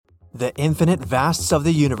The infinite vasts of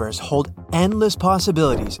the universe hold endless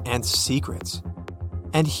possibilities and secrets.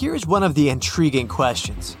 And here's one of the intriguing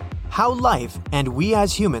questions: how life and we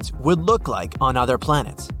as humans would look like on other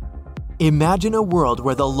planets. Imagine a world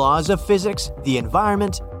where the laws of physics, the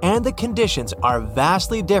environment, and the conditions are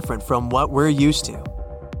vastly different from what we're used to.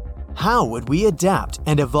 How would we adapt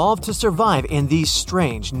and evolve to survive in these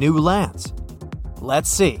strange new lands? Let's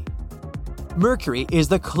see. Mercury is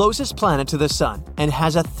the closest planet to the Sun and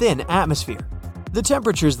has a thin atmosphere. The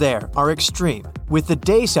temperatures there are extreme, with the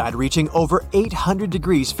day side reaching over 800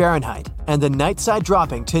 degrees Fahrenheit and the night side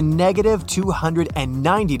dropping to negative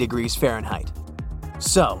 290 degrees Fahrenheit.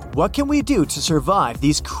 So, what can we do to survive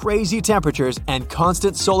these crazy temperatures and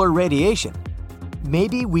constant solar radiation?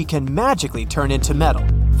 Maybe we can magically turn into metal.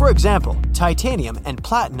 For example, titanium and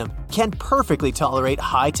platinum can perfectly tolerate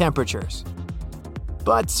high temperatures.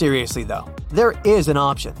 But seriously though, there is an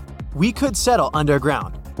option. We could settle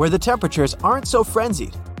underground, where the temperatures aren't so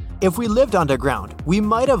frenzied. If we lived underground, we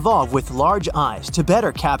might evolve with large eyes to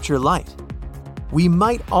better capture light. We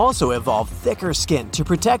might also evolve thicker skin to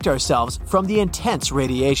protect ourselves from the intense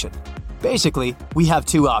radiation. Basically, we have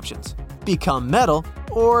two options: become metal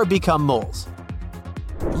or become moles.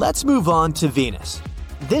 Let's move on to Venus.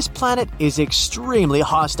 This planet is extremely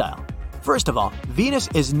hostile. First of all, Venus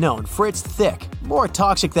is known for its thick, more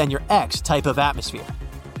toxic than your ex type of atmosphere.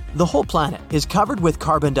 The whole planet is covered with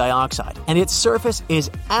carbon dioxide, and its surface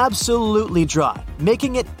is absolutely dry,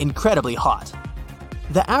 making it incredibly hot.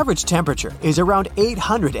 The average temperature is around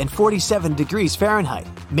 847 degrees Fahrenheit,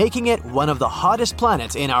 making it one of the hottest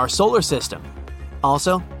planets in our solar system.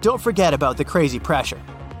 Also, don't forget about the crazy pressure.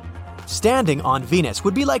 Standing on Venus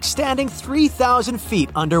would be like standing 3,000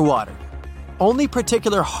 feet underwater. Only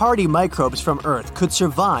particular hardy microbes from Earth could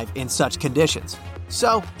survive in such conditions.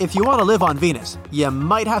 So, if you want to live on Venus, you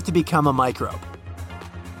might have to become a microbe.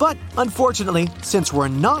 But unfortunately, since we're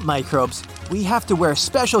not microbes, we have to wear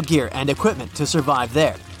special gear and equipment to survive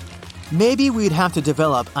there. Maybe we'd have to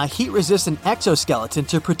develop a heat-resistant exoskeleton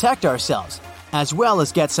to protect ourselves, as well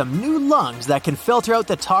as get some new lungs that can filter out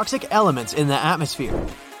the toxic elements in the atmosphere.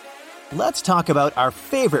 Let's talk about our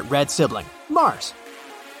favorite red sibling, Mars.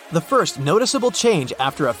 The first noticeable change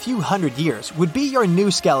after a few hundred years would be your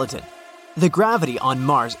new skeleton. The gravity on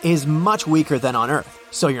Mars is much weaker than on Earth,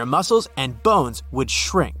 so your muscles and bones would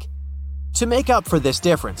shrink. To make up for this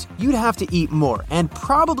difference, you'd have to eat more and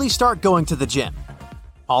probably start going to the gym.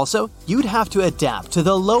 Also, you'd have to adapt to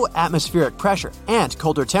the low atmospheric pressure and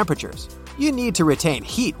colder temperatures. You need to retain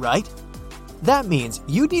heat, right? That means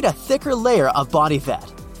you'd need a thicker layer of body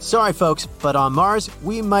fat. Sorry folks, but on Mars,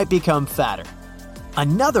 we might become fatter.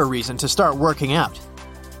 Another reason to start working out.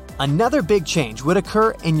 Another big change would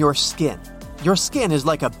occur in your skin. Your skin is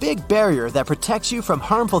like a big barrier that protects you from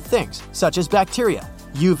harmful things such as bacteria,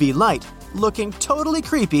 UV light, looking totally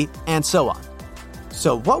creepy, and so on.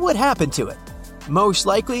 So what would happen to it? Most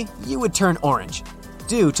likely, you would turn orange,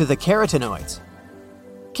 due to the carotenoids.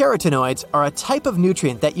 Carotenoids are a type of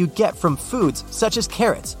nutrient that you get from foods such as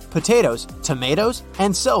carrots, potatoes, tomatoes,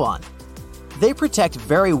 and so on. They protect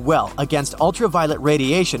very well against ultraviolet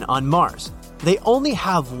radiation on Mars. They only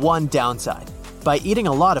have one downside. By eating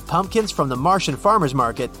a lot of pumpkins from the Martian farmer's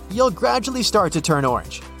market, you'll gradually start to turn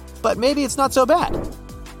orange. But maybe it's not so bad.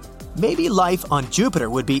 Maybe life on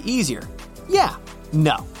Jupiter would be easier. Yeah,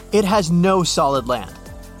 no, it has no solid land.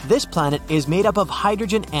 This planet is made up of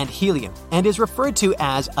hydrogen and helium and is referred to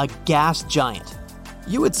as a gas giant.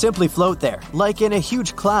 You would simply float there, like in a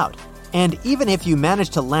huge cloud. And even if you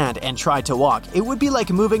managed to land and try to walk, it would be like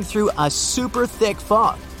moving through a super thick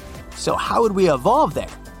fog. So how would we evolve there?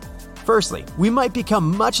 Firstly, we might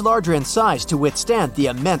become much larger in size to withstand the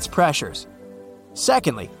immense pressures.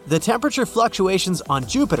 Secondly, the temperature fluctuations on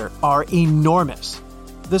Jupiter are enormous.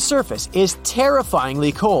 The surface is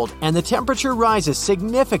terrifyingly cold and the temperature rises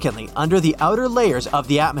significantly under the outer layers of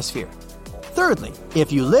the atmosphere. Thirdly,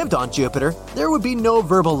 if you lived on Jupiter, there would be no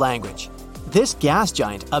verbal language. This gas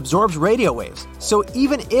giant absorbs radio waves, so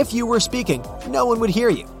even if you were speaking, no one would hear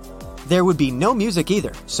you. There would be no music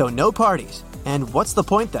either, so no parties. And what's the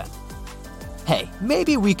point then? Hey,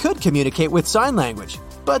 maybe we could communicate with sign language,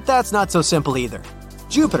 but that's not so simple either.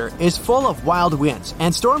 Jupiter is full of wild winds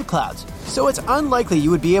and storm clouds, so it's unlikely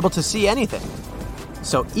you would be able to see anything.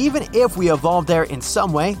 So even if we evolved there in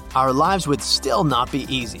some way, our lives would still not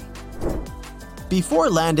be easy. Before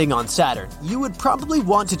landing on Saturn, you would probably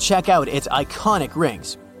want to check out its iconic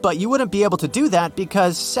rings, but you wouldn't be able to do that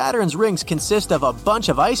because Saturn's rings consist of a bunch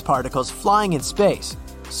of ice particles flying in space,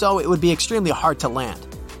 so it would be extremely hard to land.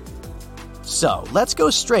 So let's go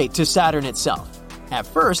straight to Saturn itself. At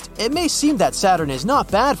first, it may seem that Saturn is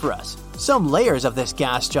not bad for us. Some layers of this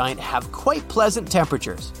gas giant have quite pleasant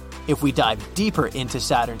temperatures. If we dive deeper into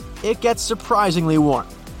Saturn, it gets surprisingly warm,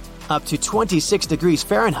 up to 26 degrees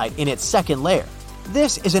Fahrenheit in its second layer.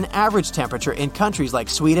 This is an average temperature in countries like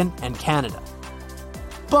Sweden and Canada.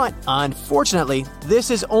 But unfortunately,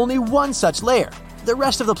 this is only one such layer. The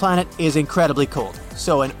rest of the planet is incredibly cold,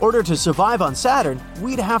 so in order to survive on Saturn,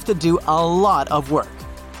 we'd have to do a lot of work.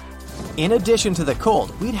 In addition to the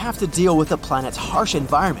cold, we'd have to deal with the planet's harsh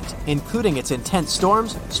environment, including its intense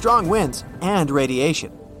storms, strong winds, and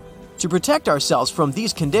radiation. To protect ourselves from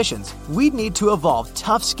these conditions, we'd need to evolve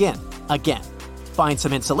tough skin, again, find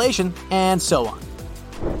some insulation, and so on.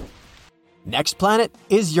 Next planet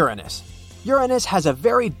is Uranus. Uranus has a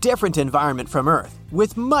very different environment from Earth,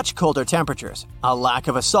 with much colder temperatures, a lack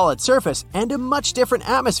of a solid surface, and a much different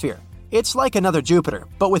atmosphere. It's like another Jupiter,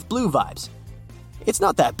 but with blue vibes. It's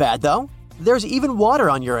not that bad, though. There's even water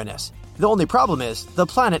on Uranus. The only problem is, the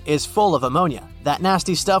planet is full of ammonia, that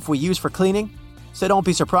nasty stuff we use for cleaning, so don't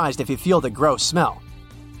be surprised if you feel the gross smell.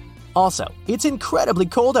 Also, it's incredibly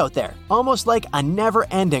cold out there, almost like a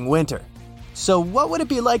never-ending winter. So what would it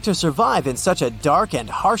be like to survive in such a dark and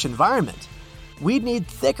harsh environment? We'd need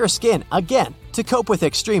thicker skin, again, to cope with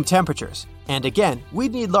extreme temperatures. And again,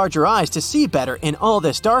 we'd need larger eyes to see better in all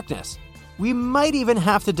this darkness. We might even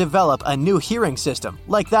have to develop a new hearing system,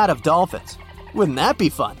 like that of dolphins. Wouldn't that be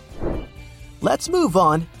fun? Let's move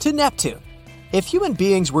on to Neptune. If human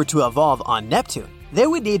beings were to evolve on Neptune, they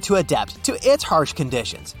would need to adapt to its harsh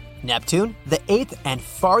conditions. Neptune, the 8th and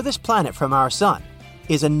farthest planet from our Sun,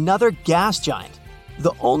 is another gas giant.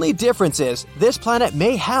 The only difference is this planet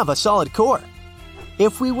may have a solid core.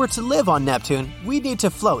 If we were to live on Neptune, we'd need to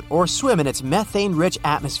float or swim in its methane-rich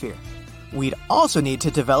atmosphere. We'd also need to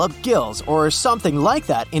develop gills or something like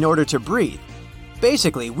that in order to breathe.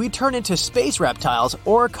 Basically, we'd turn into space reptiles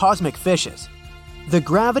or cosmic fishes. The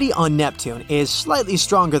gravity on Neptune is slightly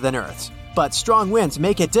stronger than Earth's, but strong winds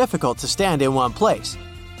make it difficult to stand in one place.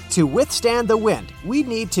 To withstand the wind, we'd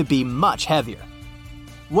need to be much heavier.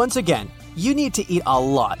 Once again, you need to eat a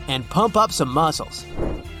lot and pump up some muscles.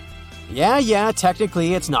 Yeah,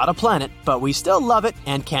 technically it's not a planet, but we still love it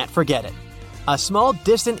and can't forget it. A small,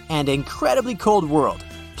 distant, and incredibly cold world.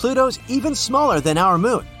 Pluto's even smaller than our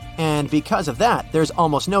moon, and because of that, there's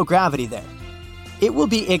almost no gravity there. It will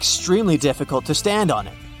be extremely difficult to stand on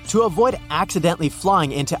it. To avoid accidentally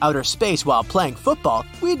flying into outer space while playing football,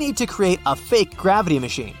 we need to create a fake gravity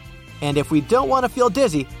machine. And if we don't want to feel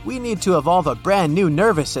dizzy, we need to evolve a brand new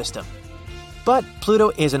nervous system. But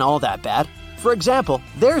Pluto isn't all that bad. For example,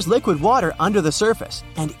 there's liquid water under the surface,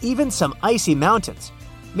 and even some icy mountains.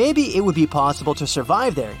 Maybe it would be possible to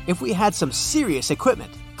survive there if we had some serious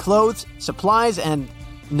equipment, clothes, supplies, and…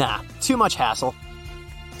 nah, too much hassle.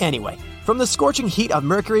 Anyway, from the scorching heat of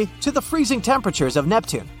Mercury to the freezing temperatures of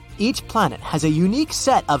Neptune, each planet has a unique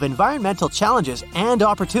set of environmental challenges and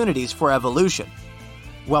opportunities for evolution.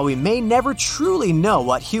 While we may never truly know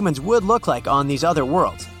what humans would look like on these other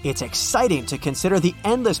worlds, it's exciting to consider the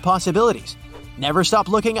endless possibilities. Never stop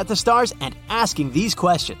looking at the stars and asking these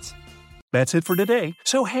questions. That's it for today.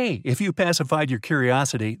 So hey, if you pacified your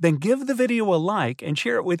curiosity, then give the video a like and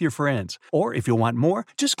share it with your friends. Or if you want more,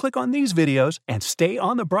 just click on these videos and stay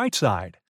on the bright side.